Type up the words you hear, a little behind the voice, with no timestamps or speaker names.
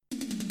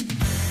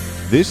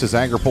This is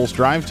AgriPulse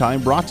Drive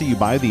Time, brought to you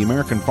by the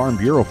American Farm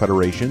Bureau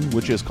Federation,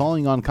 which is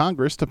calling on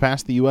Congress to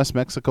pass the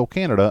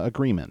U.S.-Mexico-Canada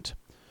agreement.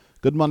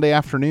 Good Monday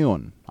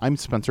afternoon. I'm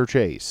Spencer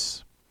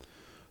Chase.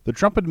 The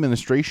Trump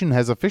administration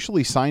has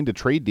officially signed a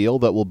trade deal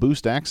that will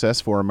boost access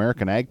for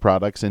American ag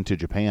products into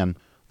Japan.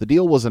 The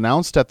deal was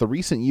announced at the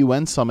recent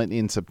UN summit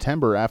in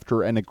September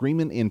after an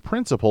agreement in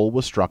principle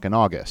was struck in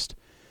August.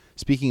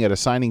 Speaking at a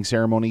signing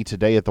ceremony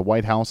today at the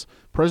White House,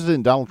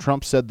 President Donald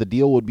Trump said the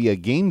deal would be a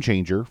game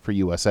changer for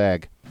U.S.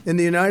 ag. In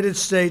the United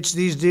States,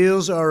 these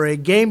deals are a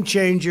game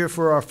changer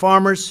for our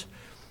farmers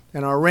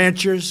and our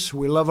ranchers.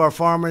 We love our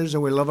farmers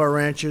and we love our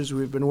ranchers.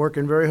 We've been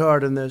working very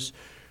hard on this,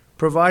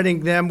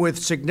 providing them with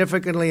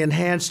significantly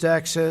enhanced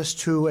access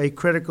to a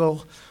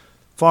critical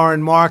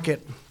foreign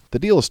market. The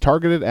deal is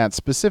targeted at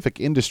specific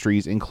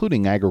industries,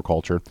 including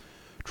agriculture.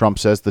 Trump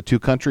says the two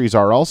countries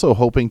are also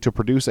hoping to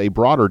produce a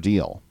broader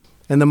deal.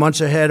 In the months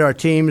ahead, our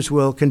teams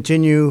will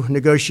continue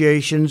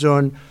negotiations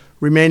on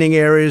remaining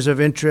areas of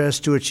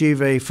interest to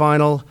achieve a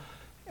final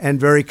and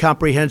very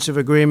comprehensive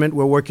agreement.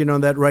 We're working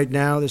on that right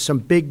now. There's some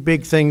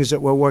big things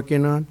that we're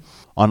working on.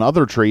 On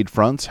other trade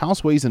fronts,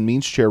 House Ways and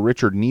Means Chair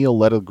Richard Neal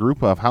led a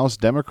group of House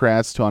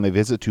Democrats on a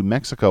visit to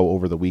Mexico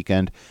over the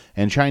weekend,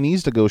 and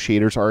Chinese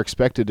negotiators are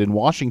expected in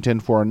Washington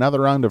for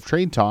another round of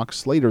trade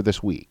talks later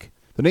this week.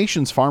 The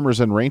nation's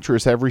farmers and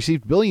ranchers have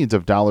received billions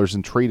of dollars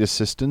in trade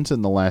assistance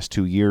in the last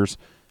 2 years.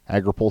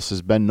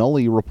 AgriPulse's Ben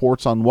Nuelle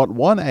reports on what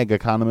one ag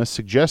economist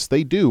suggests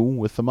they do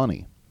with the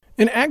money.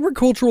 An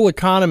agricultural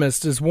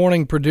economist is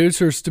warning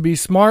producers to be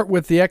smart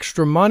with the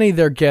extra money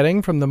they're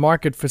getting from the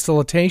Market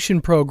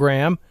Facilitation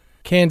Program.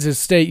 Kansas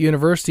State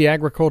University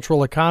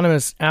agricultural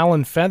economist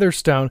Alan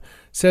Featherstone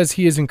says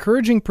he is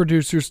encouraging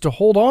producers to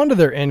hold on to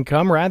their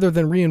income rather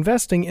than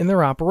reinvesting in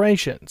their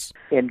operations.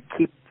 And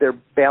keep their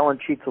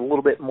balance sheets a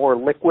little bit more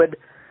liquid,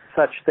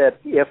 such that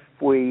if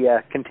we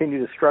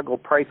continue to struggle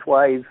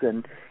price-wise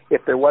and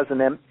if there was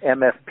an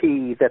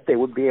MFP, that they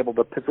would be able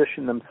to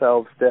position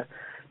themselves to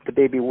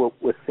maybe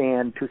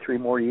withstand 2-3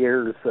 more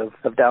years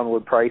of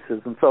downward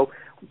prices. And so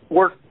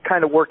we're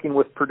kind of working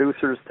with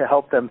producers to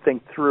help them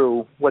think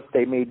through what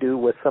they may do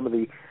with some of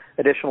the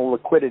additional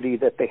liquidity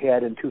that they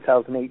had in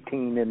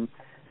 2018 and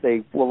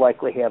they will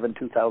likely have in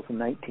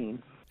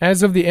 2019.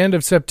 As of the end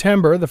of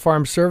September, the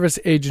Farm Service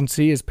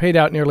Agency has paid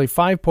out nearly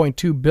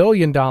 $5.2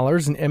 billion in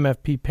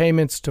MFP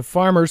payments to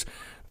farmers.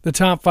 The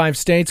top 5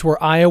 states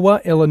were Iowa,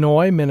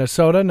 Illinois,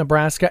 Minnesota,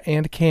 Nebraska,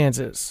 and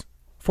Kansas.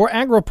 For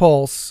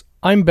AgriPulse,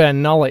 I'm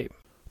Ben Nuelle.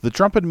 The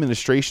Trump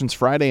administration's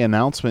Friday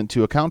announcement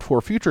to account for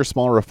future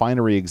small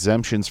refinery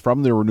exemptions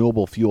from the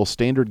renewable fuel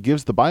standard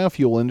gives the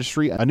biofuel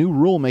industry a new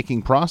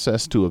rulemaking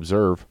process to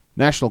observe.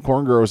 National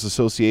Corn Growers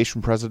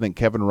Association President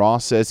Kevin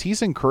Ross says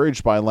he's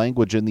encouraged by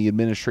language in the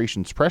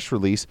administration's press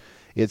release.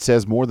 It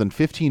says more than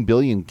 15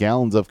 billion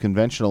gallons of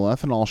conventional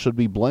ethanol should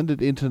be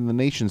blended into the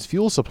nation's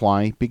fuel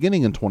supply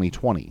beginning in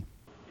 2020.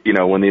 You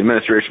know, when the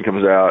administration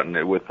comes out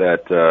and with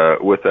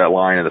that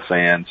line in the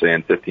sand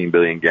saying 15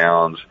 billion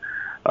gallons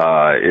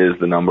is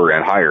the number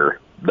and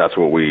higher, that's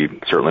what we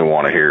certainly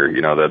want to hear.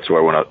 You know, that's why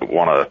I want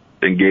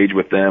to engage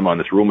with them on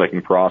this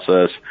rulemaking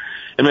process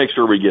and make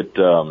sure we get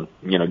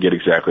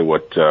exactly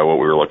what we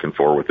were looking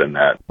for within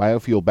that.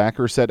 Biofuel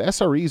backers said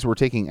SREs were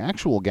taking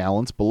actual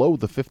gallons below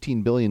the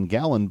 15 billion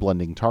gallon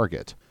blending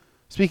target.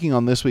 Speaking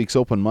on this week's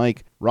Open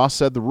Mic, Ross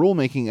said the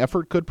rulemaking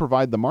effort could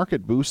provide the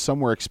market boost some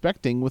were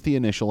expecting with the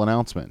initial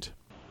announcement.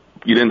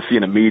 You didn't see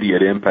an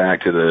immediate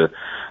impact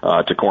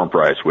to corn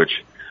price, which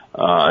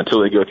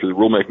until they go through the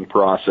rulemaking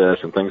process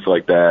and things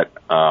like that,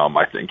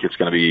 I think it's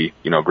going to be,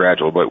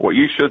 gradual. But what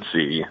you should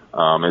see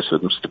is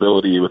some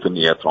stability within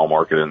the ethanol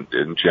market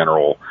in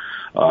general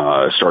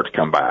start to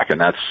come back.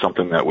 And that's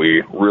something that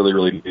we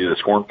really need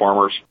as corn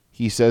farmers.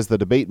 He says the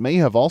debate may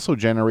have also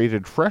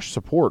generated fresh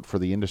support for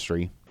the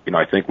industry.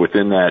 I think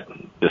within that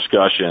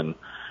discussion,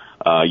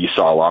 you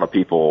saw a lot of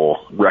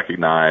people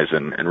recognize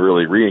and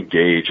really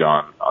re-engage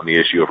on the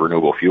issue of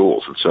renewable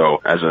fuels. And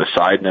so as a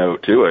side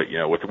note to it,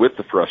 with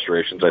the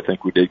frustrations, I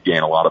think we did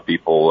gain a lot of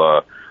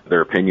people,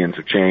 their opinions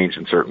have changed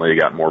and certainly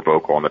got more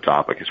vocal on the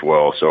topic as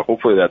well. So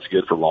hopefully that's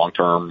good for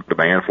long-term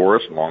demand for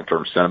us and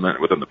long-term sentiment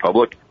within the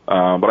public.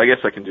 But I guess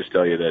I can just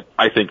tell you that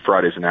I think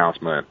Friday's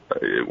announcement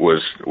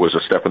was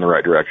a step in the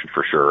right direction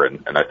for sure.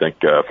 And I think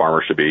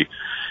farmers should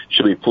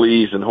be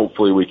pleased, and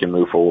hopefully we can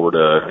move forward,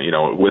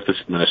 with this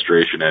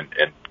administration and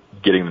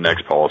getting the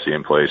next policy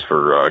in place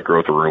for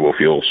growth of renewable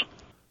fuels.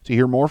 To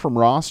hear more from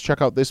Ross,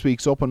 check out this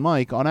week's Open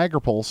Mic on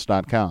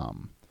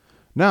agripulse.com.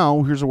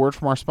 Now, here's a word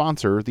from our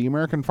sponsor, the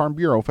American Farm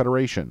Bureau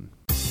Federation.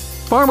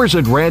 Farmers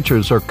and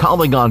ranchers are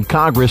calling on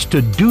Congress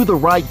to do the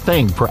right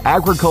thing for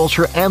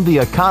agriculture and the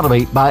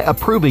economy by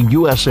approving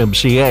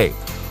USMCA.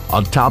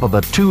 On top of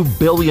a $2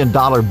 billion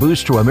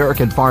boost to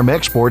American farm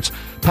exports,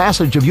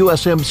 passage of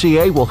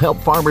USMCA will help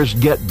farmers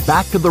get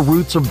back to the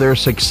roots of their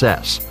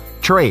success.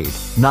 Trade,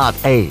 not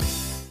aid.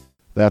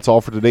 That's all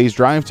for today's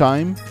Drive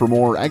Time. For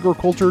more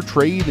agriculture,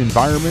 trade,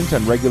 environment,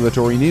 and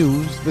regulatory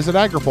news, visit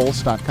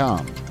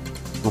agripulse.com.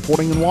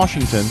 Reporting in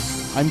Washington,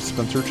 I'm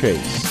Spencer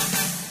Chase.